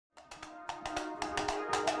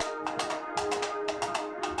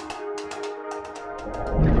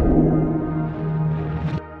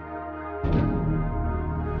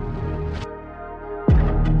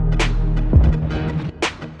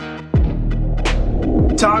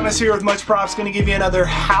Thomas here with Much Props, going to give you another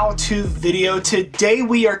how-to video. Today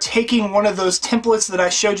we are taking one of those templates that I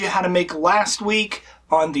showed you how to make last week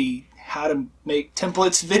on the how to make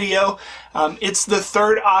templates video. It's the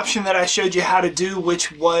third option that I showed you how to do,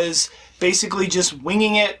 which was basically just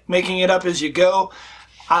winging it, making it up as you go.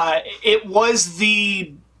 It was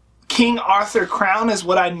the King Arthur crown is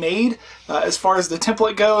what I made as far as the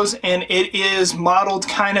template goes, and it is modeled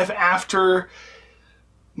kind of after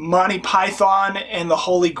Monty Python and the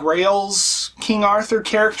Holy Grail's King Arthur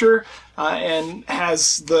character, and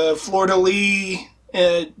has the fleur-de-lis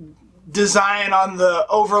design on the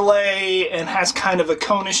overlay, and has kind of a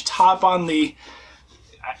conish top on the,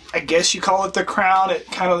 I guess you call it the crown. It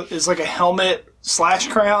kind of is like a helmet slash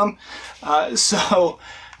crown. So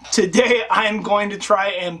today I'm going to try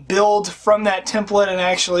and build from that template and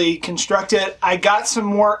actually construct it. I got some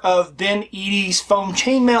more of Ben Eadie's foam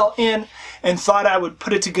chainmail in and thought I would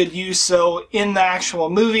put it to good use. So in the actual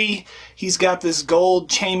movie, he's got this gold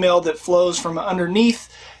chainmail that flows from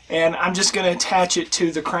underneath, and I'm just going to attach it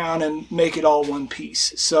to the crown and make it all one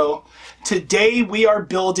piece. So today we are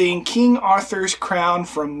building King Arthur's crown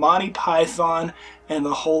from Monty Python and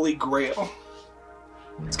the Holy Grail.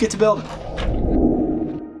 Let's get to building.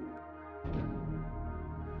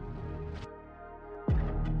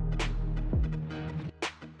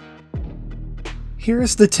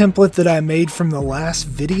 Here's the template that I made from the last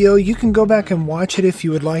video. You can go back and watch it if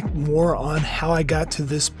you would like more on how I got to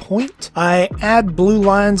this point. I add blue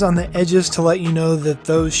lines on the edges to let you know that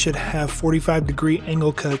those should have 45-degree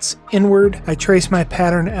angle cuts inward. I trace my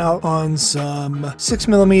pattern out on some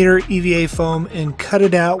 6mm EVA foam and cut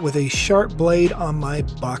it out with a sharp blade on my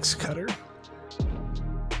box cutter.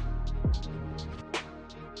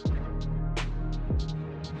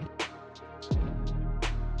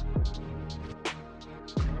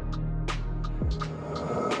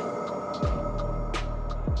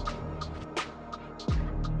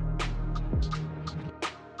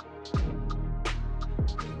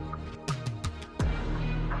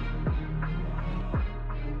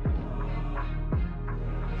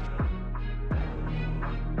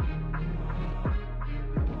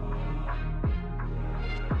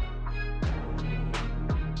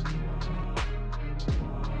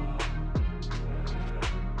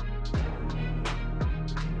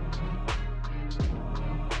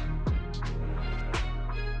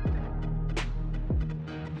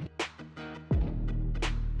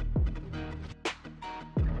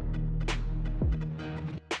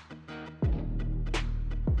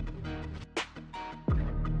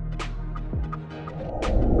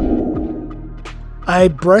 I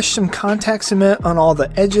brushed some contact cement on all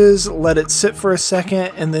the edges, let it sit for a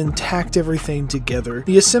second, and then tacked everything together.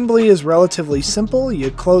 The assembly is relatively simple. You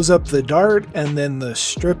close up the dart and then the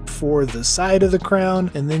strip for the side of the crown,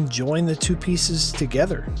 and then join the two pieces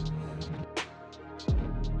together.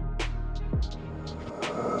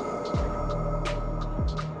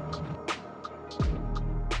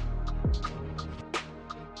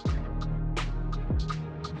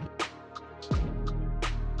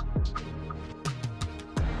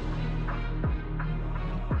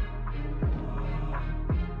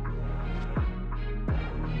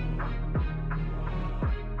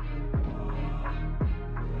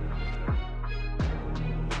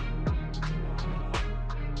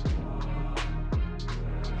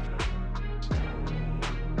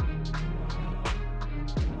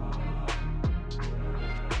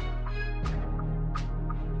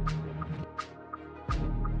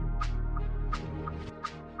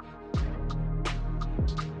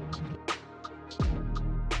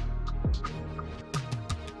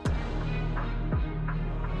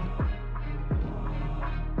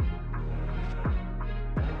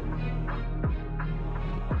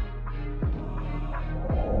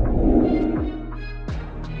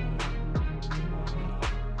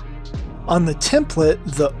 On the template,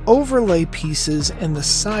 the overlay pieces and the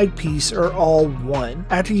side piece are all one.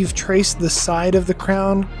 After you've traced the side of the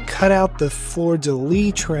crown, cut out the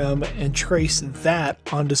fleur-de-lis trim and trace that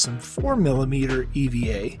onto some 4mm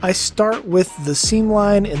EVA. I start with the seam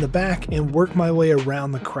line in the back and work my way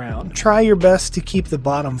around the crown. Try your best to keep the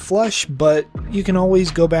bottom flush, but you can always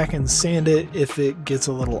go back and sand it if it gets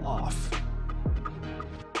a little off.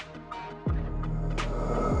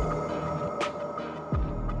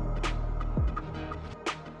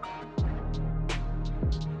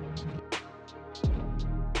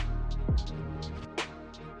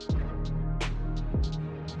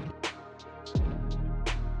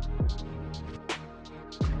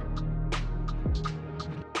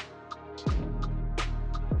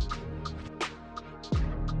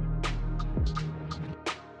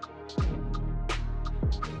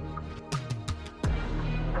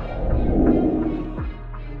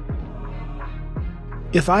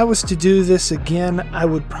 If I was to do this again, I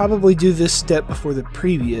would probably do this step before the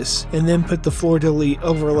previous, and then put the floor delete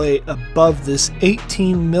overlay above this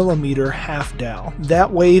 18mm half dowel.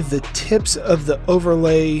 That way the tips of the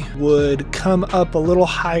overlay would come up a little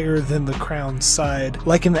higher than the crown side,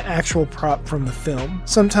 like in the actual prop from the film.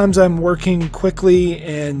 Sometimes I'm working quickly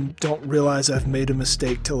and don't realize I've made a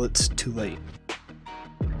mistake till it's too late.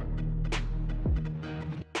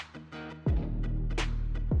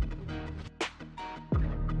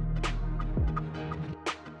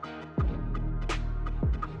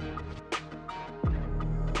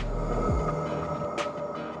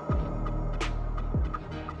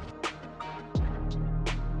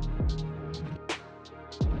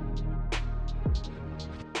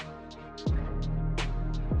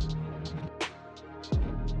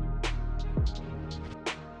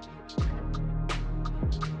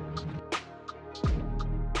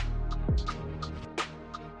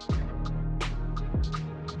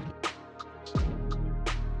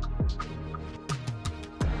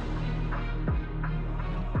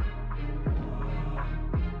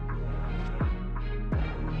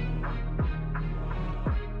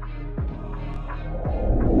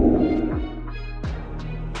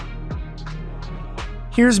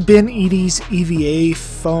 Here's Ben Eadie's EVA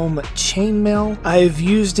foam chainmail. I've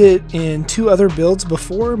used it in 2 other builds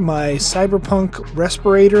before, my Cyberpunk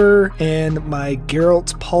respirator and my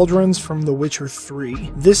Geralt's pauldrons from The Witcher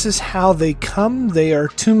 3. This is how they come. They are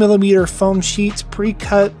 2mm foam sheets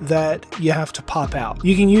pre-cut that you have to pop out.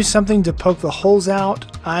 You can use something to poke the holes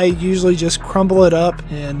out. I usually just crumble it up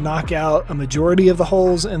and knock out a majority of the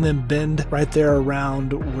holes and then bend right there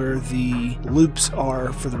around where the loops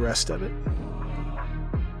are for the rest of it.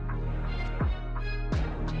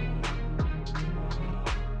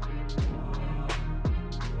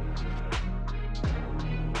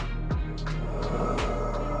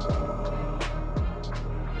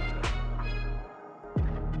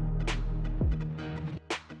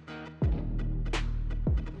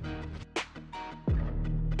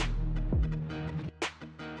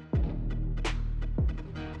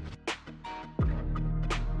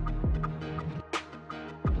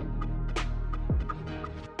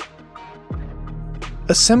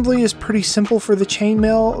 Assembly is pretty simple for the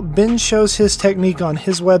chainmail. Ben shows his technique on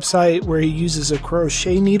his website where he uses a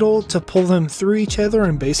crochet needle to pull them through each other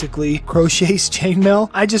and basically crochets chainmail.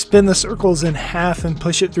 I just bend the circles in half and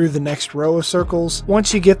push it through the next row of circles.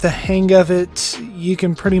 Once you get the hang of it, you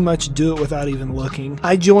can pretty much do it without even looking.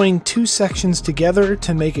 I join 2 sections together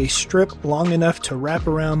to make a strip long enough to wrap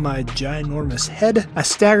around my ginormous head. I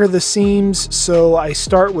stagger the seams, so I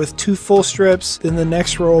start with 2 full strips, then the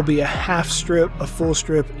next row will be a half strip, a full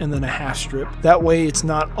strip, and then a half strip. That way it's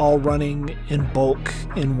not all running in bulk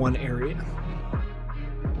in one area.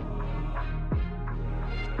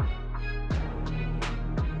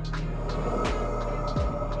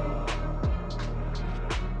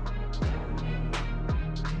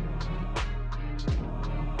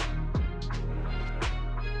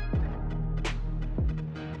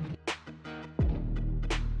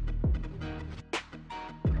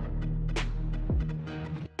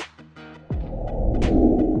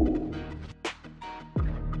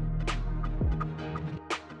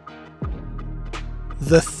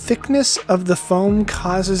 The thickness of the foam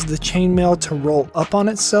causes the chainmail to roll up on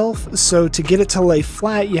itself, so to get it to lay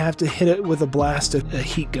flat you have to hit it with a blast of a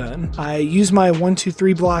heat gun. I use my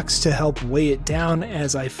 1-2-3 blocks to help weigh it down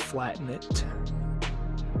as I flatten it.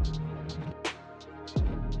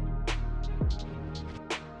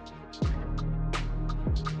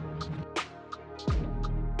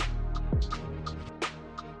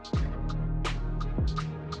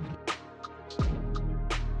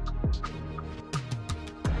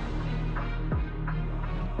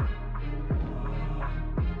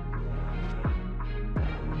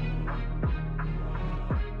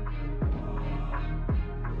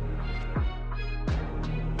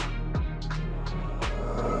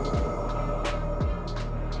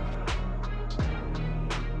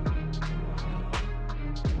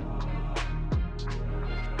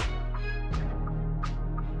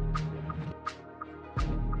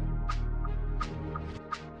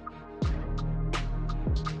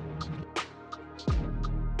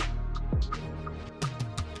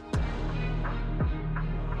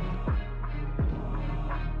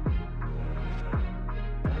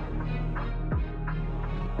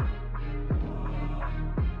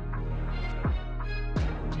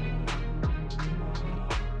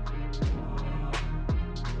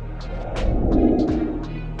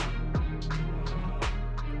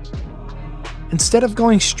 Instead of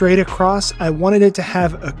going straight across, I wanted it to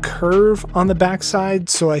have a curve on the backside,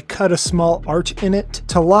 so I cut a small arch in it.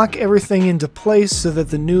 To lock everything into place so that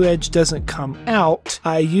the new edge doesn't come out,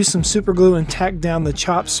 I used some super glue and tacked down the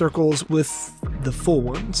chopped circles with the full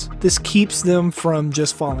ones. This keeps them from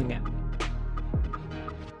just falling out.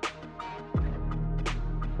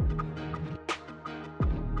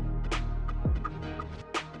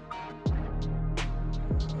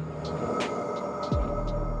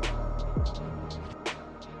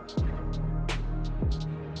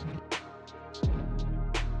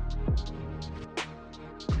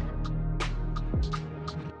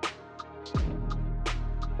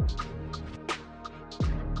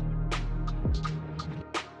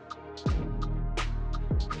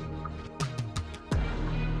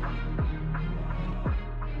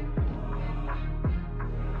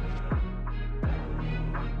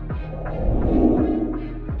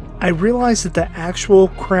 I realized that the actual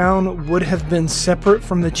crown would have been separate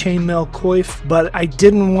from the chainmail coif, but I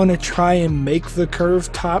didn't want to try and make the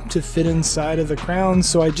curved top to fit inside of the crown,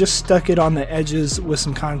 so I just stuck it on the edges with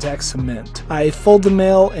some contact cement. I fold the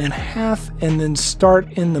mail in half and then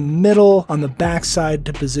start in the middle on the back side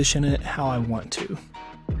to position it how I want to.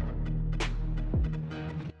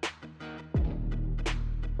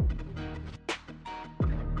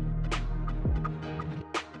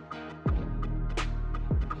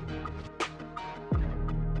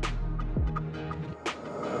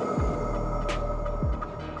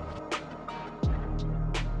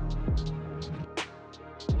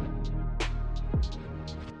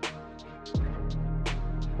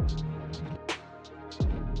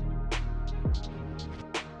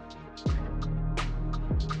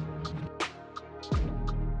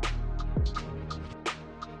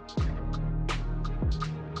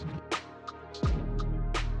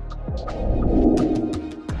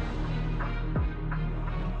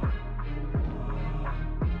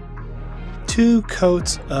 Two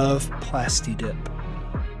coats of Plasti Dip.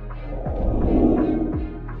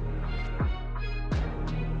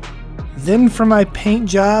 Then for my paint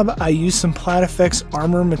job, I use some Plat-Effects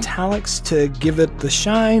Armor Metallics to give it the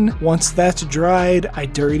shine. Once that's dried, I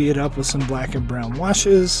dirty it up with some black and brown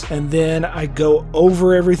washes, and then I go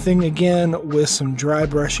over everything again with some dry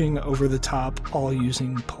brushing over the top, all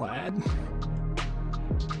using plaid.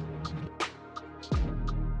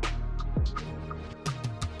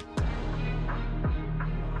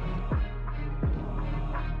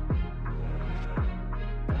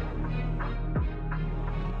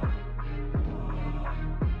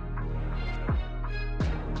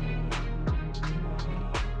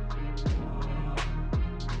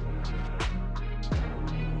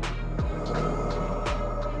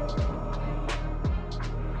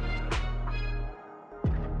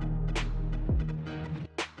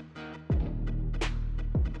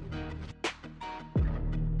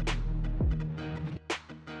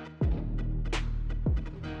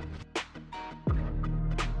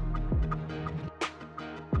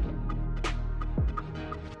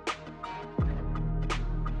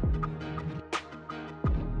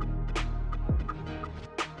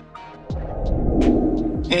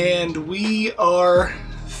 And we are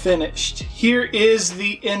finished. Here is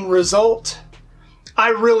the end result. I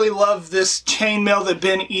really love this chainmail that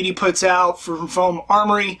Ben Eadie puts out from Foam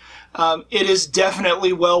Armory. It is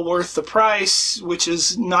definitely well worth the price, which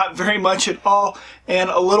is not very much at all, and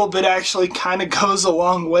a little bit actually kind of goes a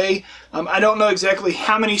long way. I don't know exactly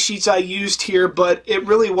how many sheets I used here, but it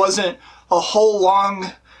really wasn't a whole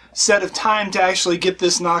long set of time to actually get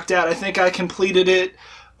this knocked out. I think I completed it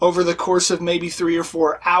over the course of maybe 3 or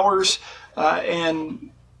 4 hours, and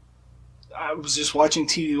I was just watching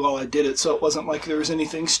TV while I did it, so it wasn't like there was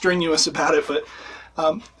anything strenuous about it, but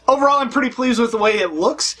overall I'm pretty pleased with the way it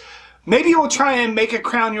looks. Maybe you'll try and make a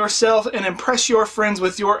crown yourself and impress your friends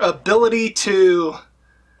with your ability to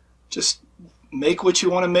just make what you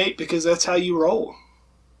want to make, because that's how you roll.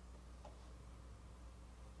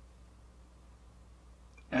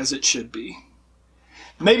 As it should be.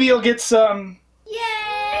 Maybe you'll get some...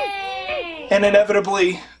 Yay! And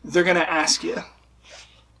inevitably, they're going to ask you,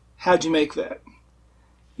 how'd you make that?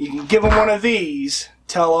 You can give them one of these,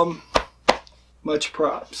 tell them, much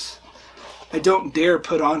props. I don't dare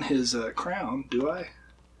put on his crown, do I?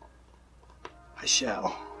 I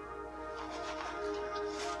shall.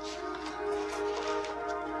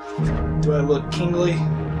 Do I look kingly?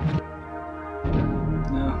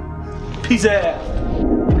 No. Peace out.